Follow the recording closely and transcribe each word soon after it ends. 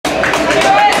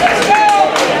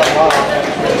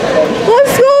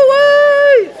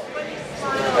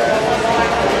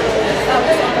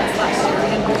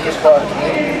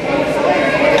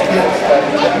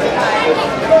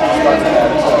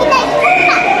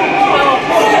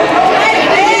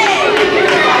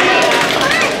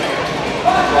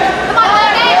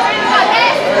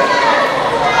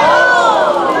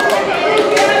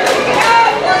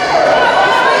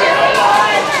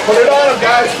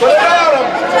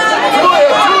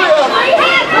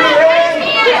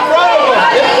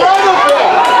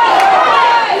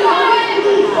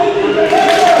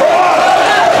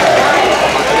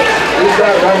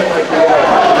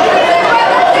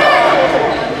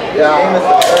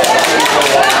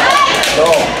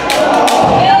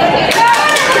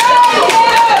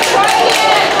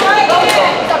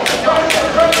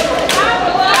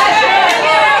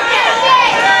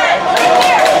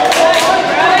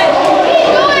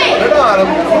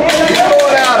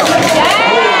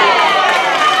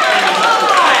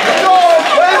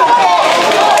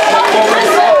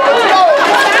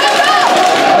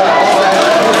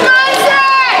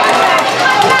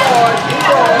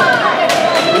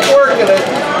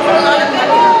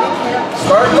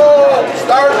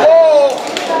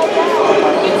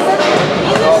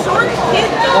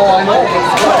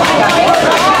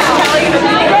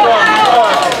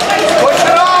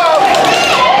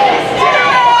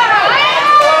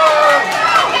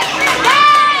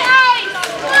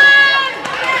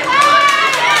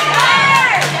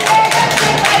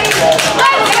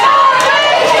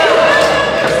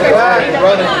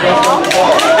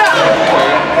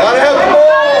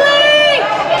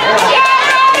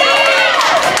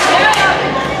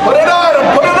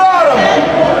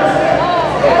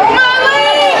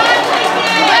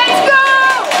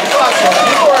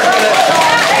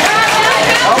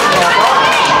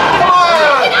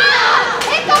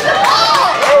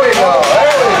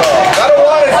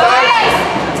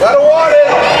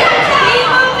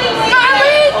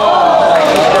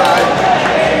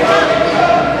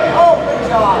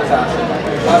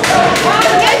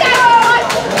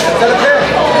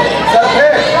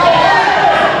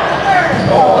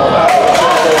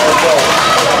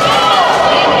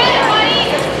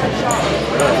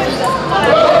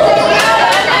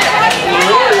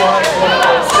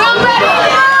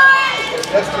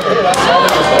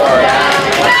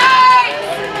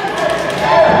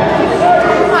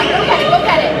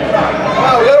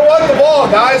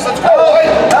Guys, let's go.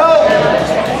 Help!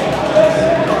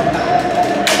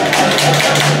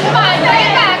 Come on, bring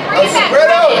it back. Bring it back.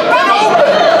 Spread out. Get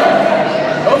open.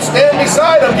 Don't stand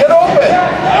beside him. Get open.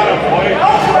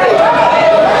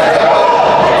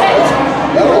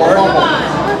 That'll work.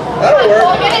 That'll work.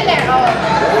 Oh, get in there. Oh.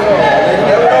 You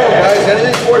never know, guys.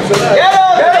 Anything's worse than that. Get him!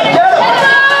 Get him! Get him!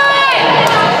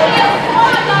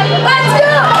 Let's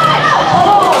go!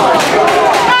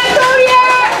 Let's go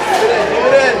here! Keep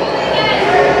it in.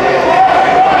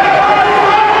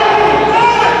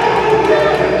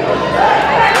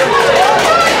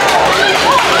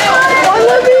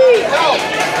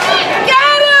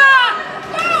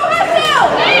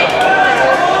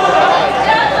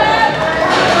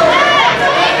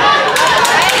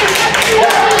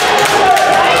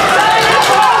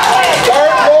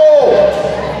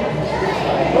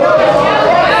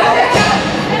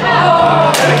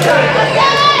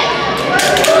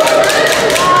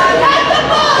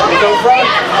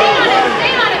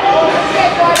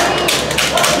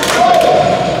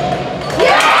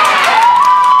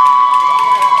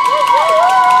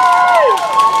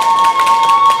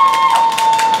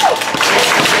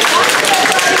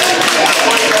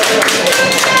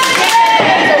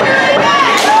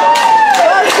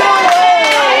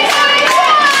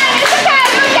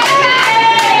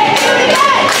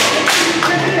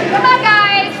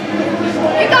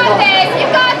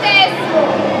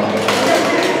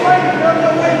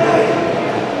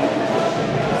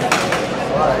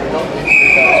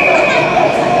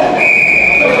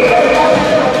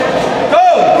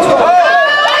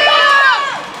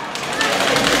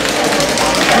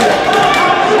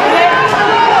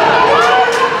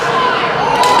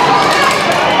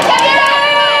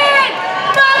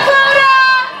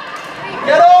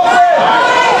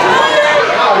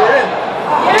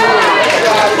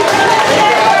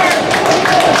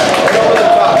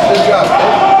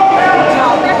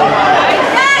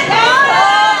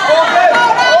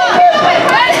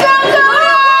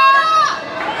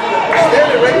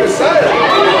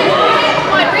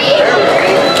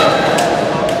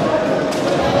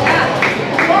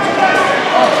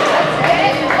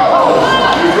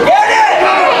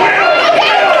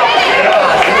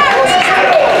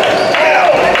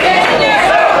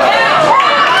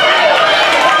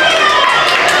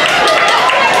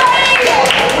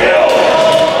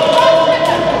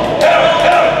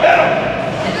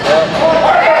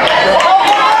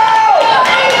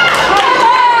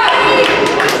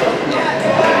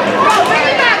 Bring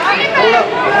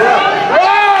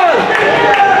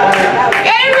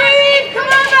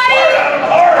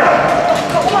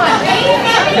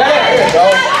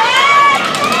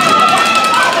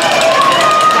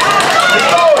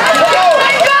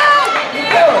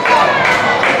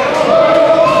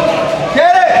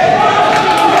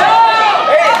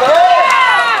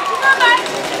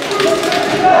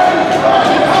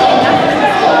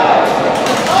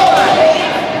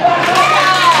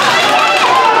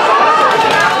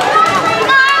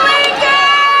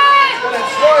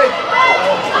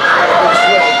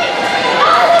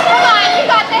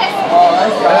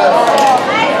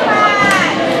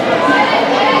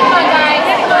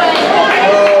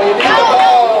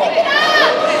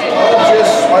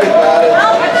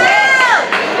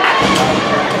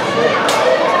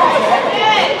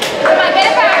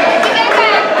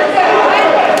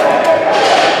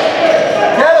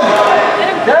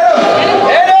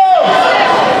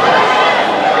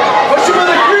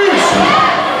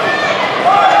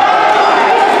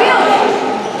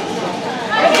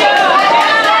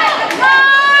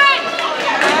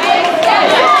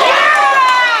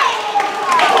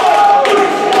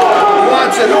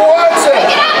it? Who wants it? Pick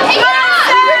it up! Pick it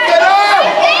up! Pick it up!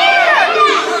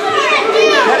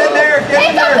 Get in there! Get in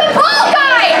Pick up there! the ball,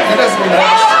 guys! He doesn't know.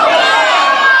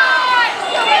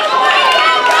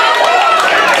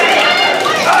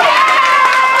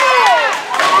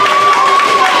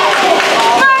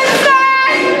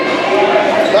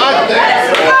 Not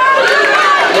there.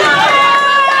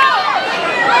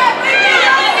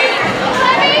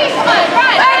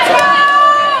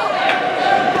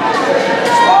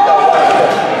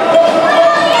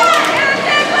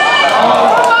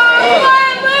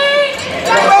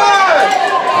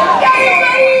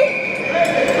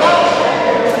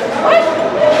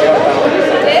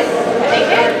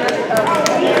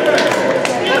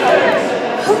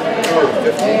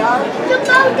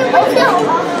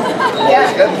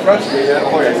 He's getting frustrated.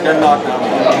 Oh, yeah, he's getting knocked out.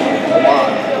 Come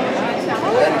on.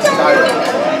 And he's tired.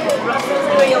 Russell's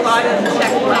doing a lot of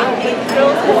check blocking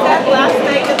drills. Is that last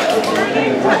night at the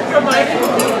security from my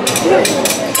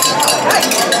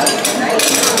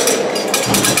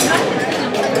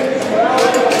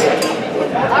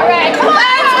All right, come on!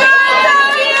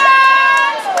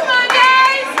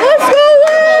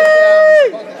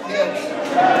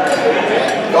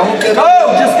 Don't get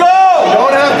Go! Just go! You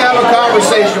don't have to have a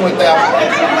conversation with them. Come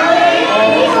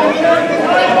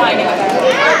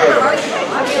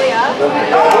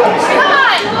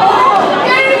on!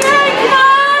 Get it in! Come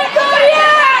on! Go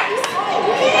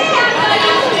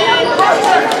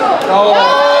No.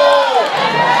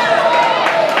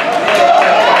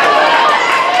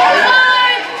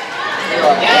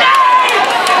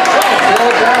 Slow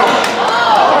it down.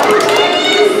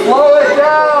 Slow it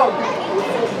down.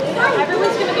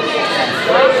 Everyone's gonna be very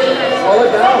Slow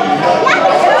it down.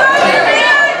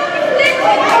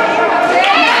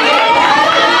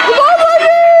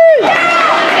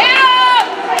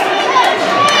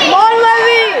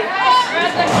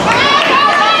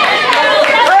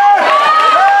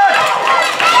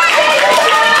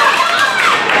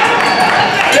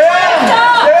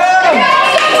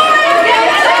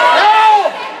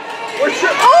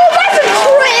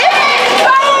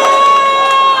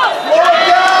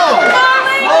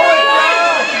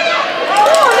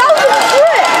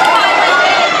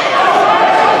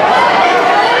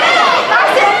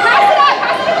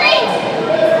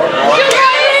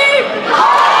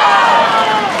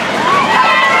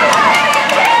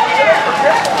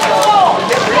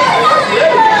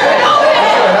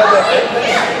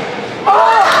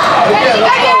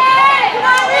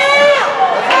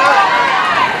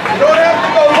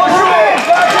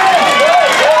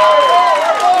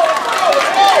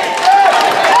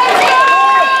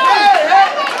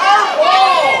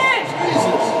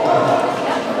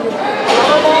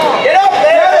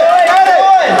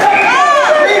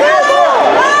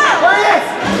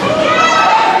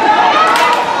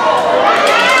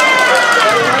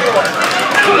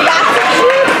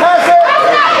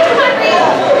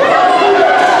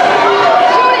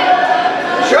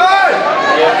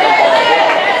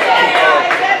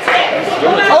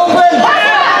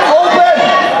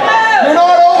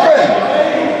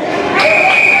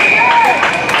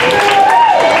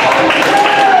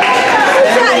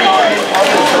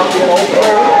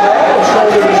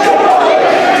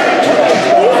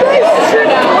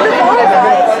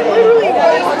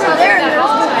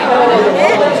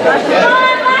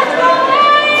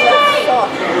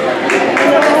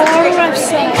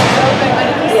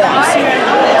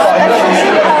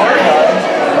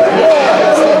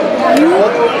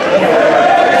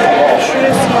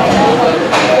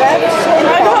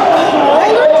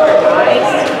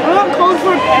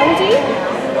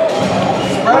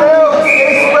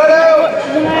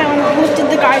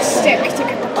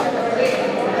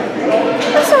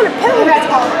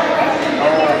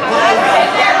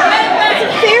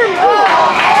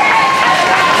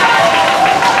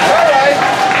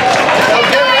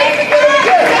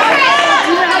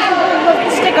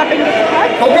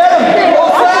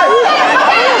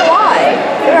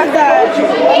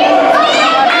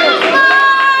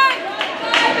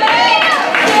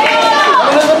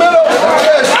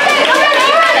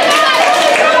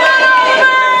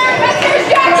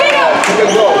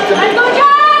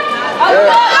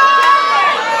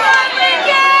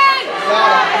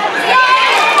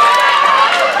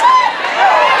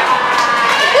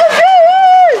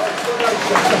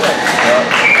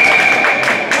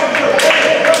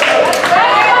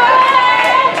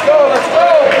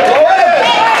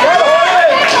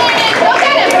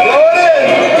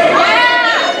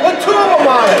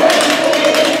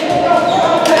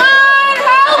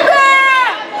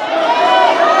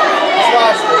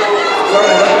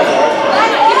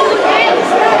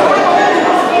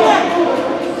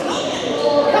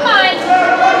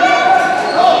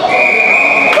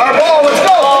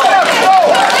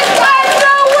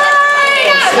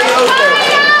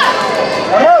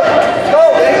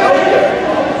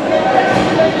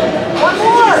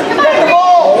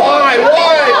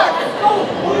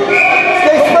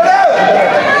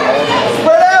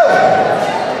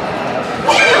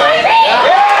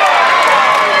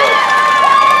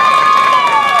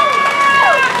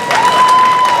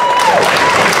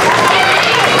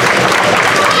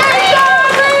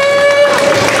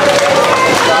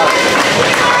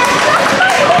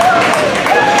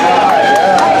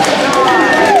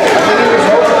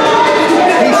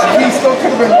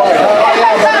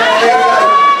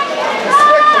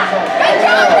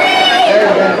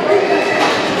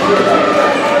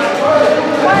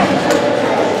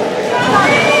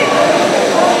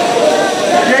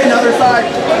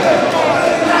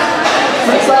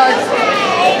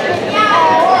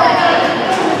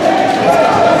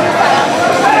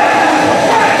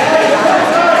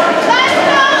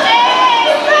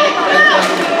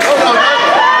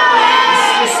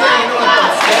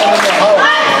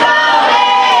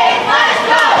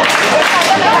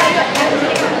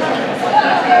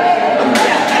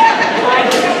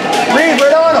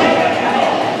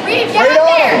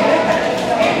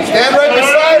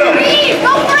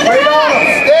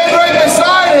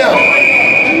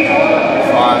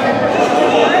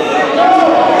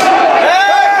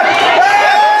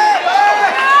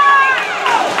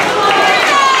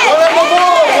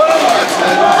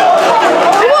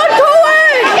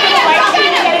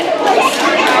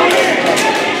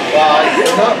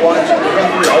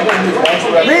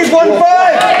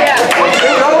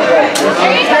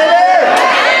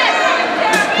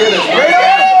 kid is right on.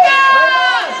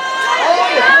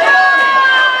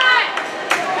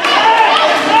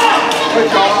 Good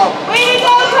job. Way to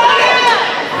go, Connor!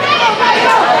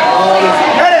 Oh,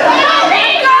 get it.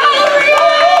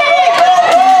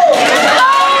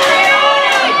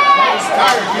 He's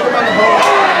tired. Get him on the ball.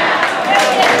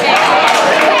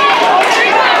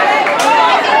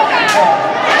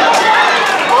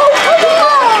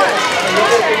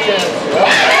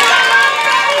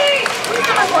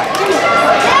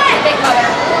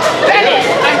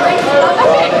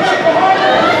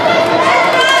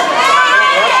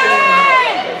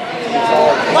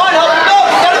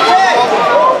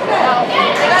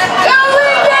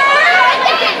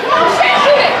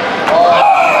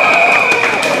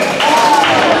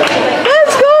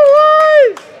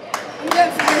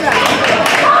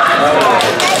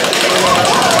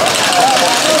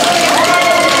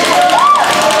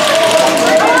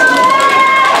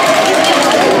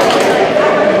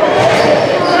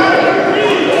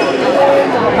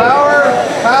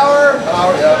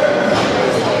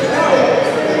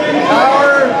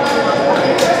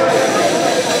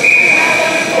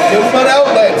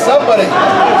 Somebody.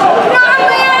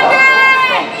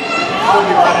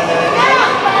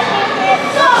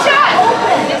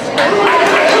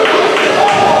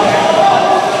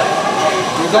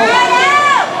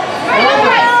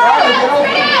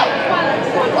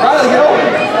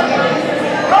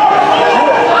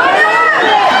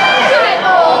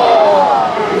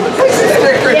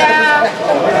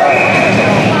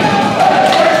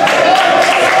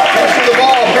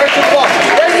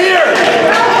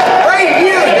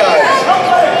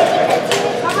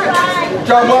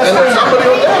 John Weston. And somebody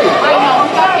will tell you.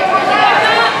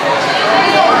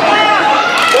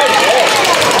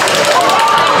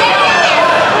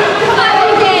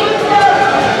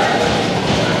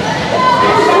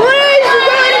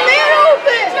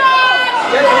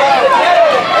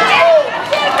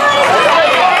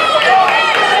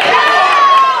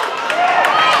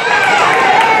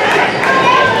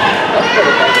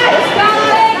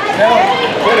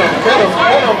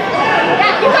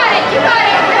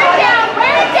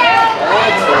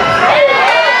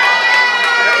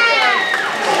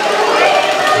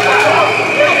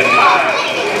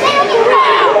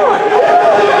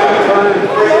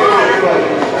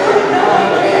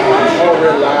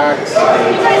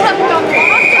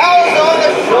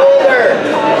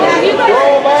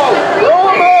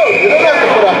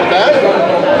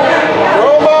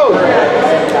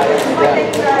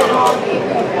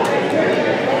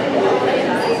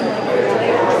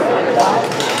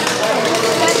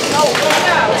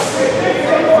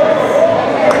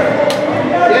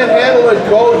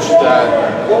 Coach,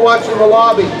 go watch in the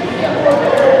lobby.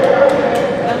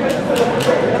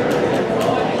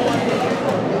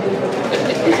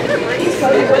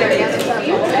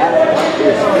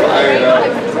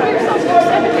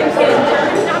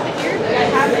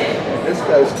 This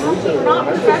guy's losing. I'm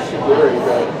just worried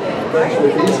that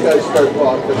eventually these guys start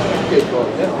walking, kick on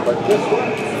him. But guess what?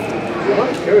 You want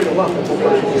to carry them up. We're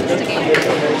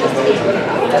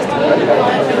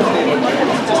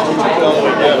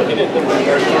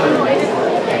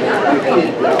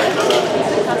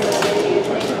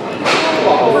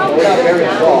not very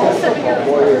tall.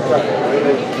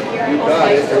 You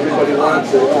got it. Everybody wants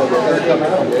it. They're going to come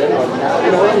out there.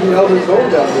 You know, you held his own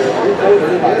down there. We know what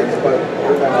it is, but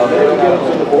they don't get up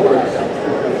to the boards.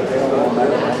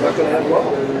 It's not going to end well.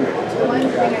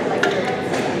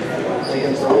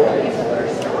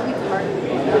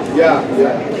 Yeah.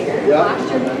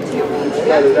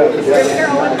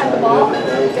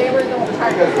 They were the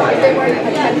target. They weren't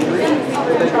attending.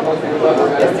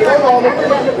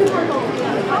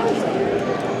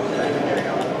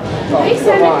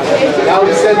 Now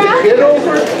we send the kid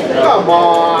over? Come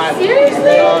on.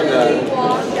 Seriously?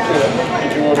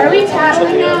 Are we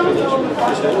tackling now?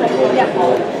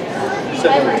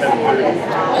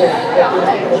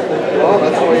 Well,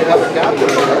 that's why you have a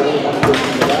captain.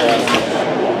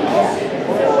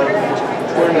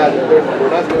 We're not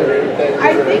doing anything. I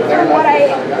think from what I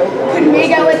could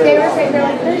make out what they were saying, they're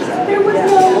like, there was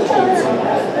no turn.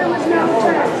 There was no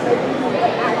turn.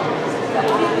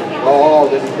 Oh,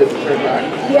 then you didn't turn back.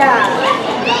 Yeah.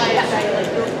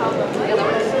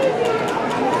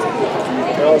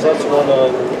 Well, that's one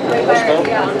on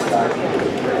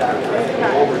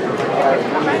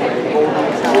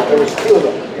There was two of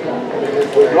them.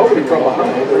 There was nobody from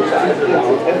behind. There was 5 kids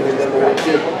with him, and then the one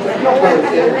kid,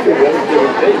 the other kid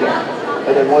was big.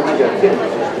 And then once he got hit, it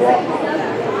just dropped.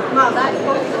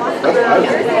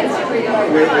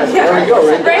 There we go,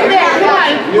 right there. Right there, come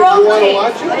on, You want to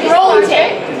watch it?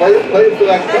 rotate. Play it for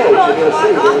that coach, and you'll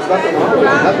see there's nothing wrong with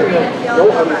it. Nothing that no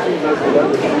other team has to do.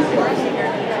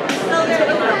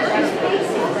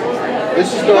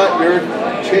 This is not your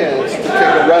chance to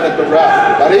take a run at the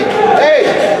ref, buddy. Hey,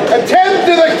 attend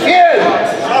to the kid!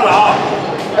 Shut up!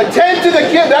 Attend to the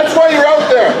kid, that's why you're out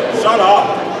there. Shut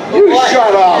up! You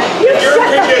shut up! You're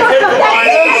taking hit the line.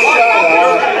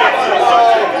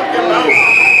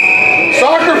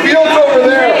 Soccer field's over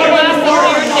there.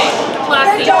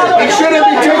 He shouldn't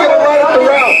be taking a run at the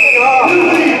ref.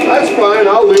 That's fine,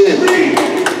 I'll leave.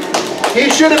 He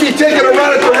shouldn't be taking a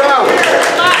run at the ref.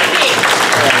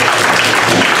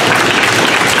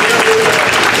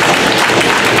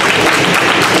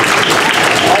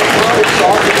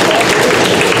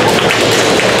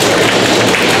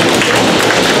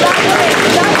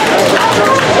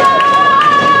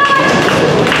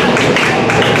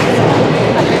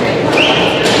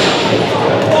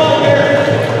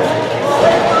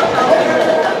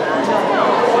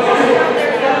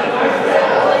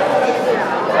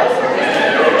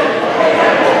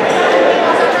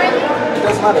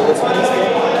 Let's win this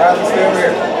game. All right, let's stay over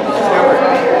here. Stay over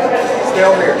here. Stay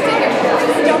over here.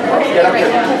 Get up here.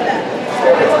 Stay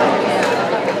over here.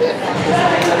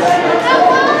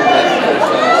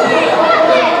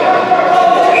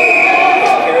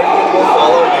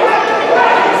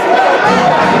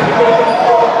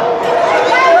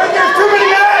 There's too many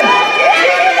men! Too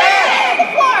many men!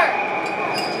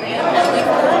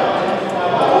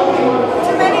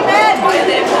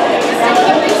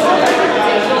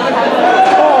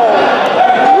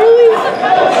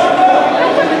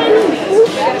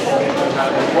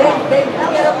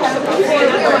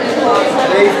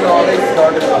 They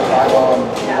started on 5 on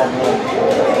 1.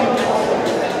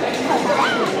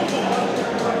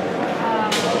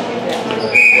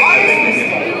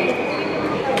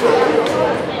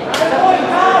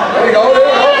 There you go.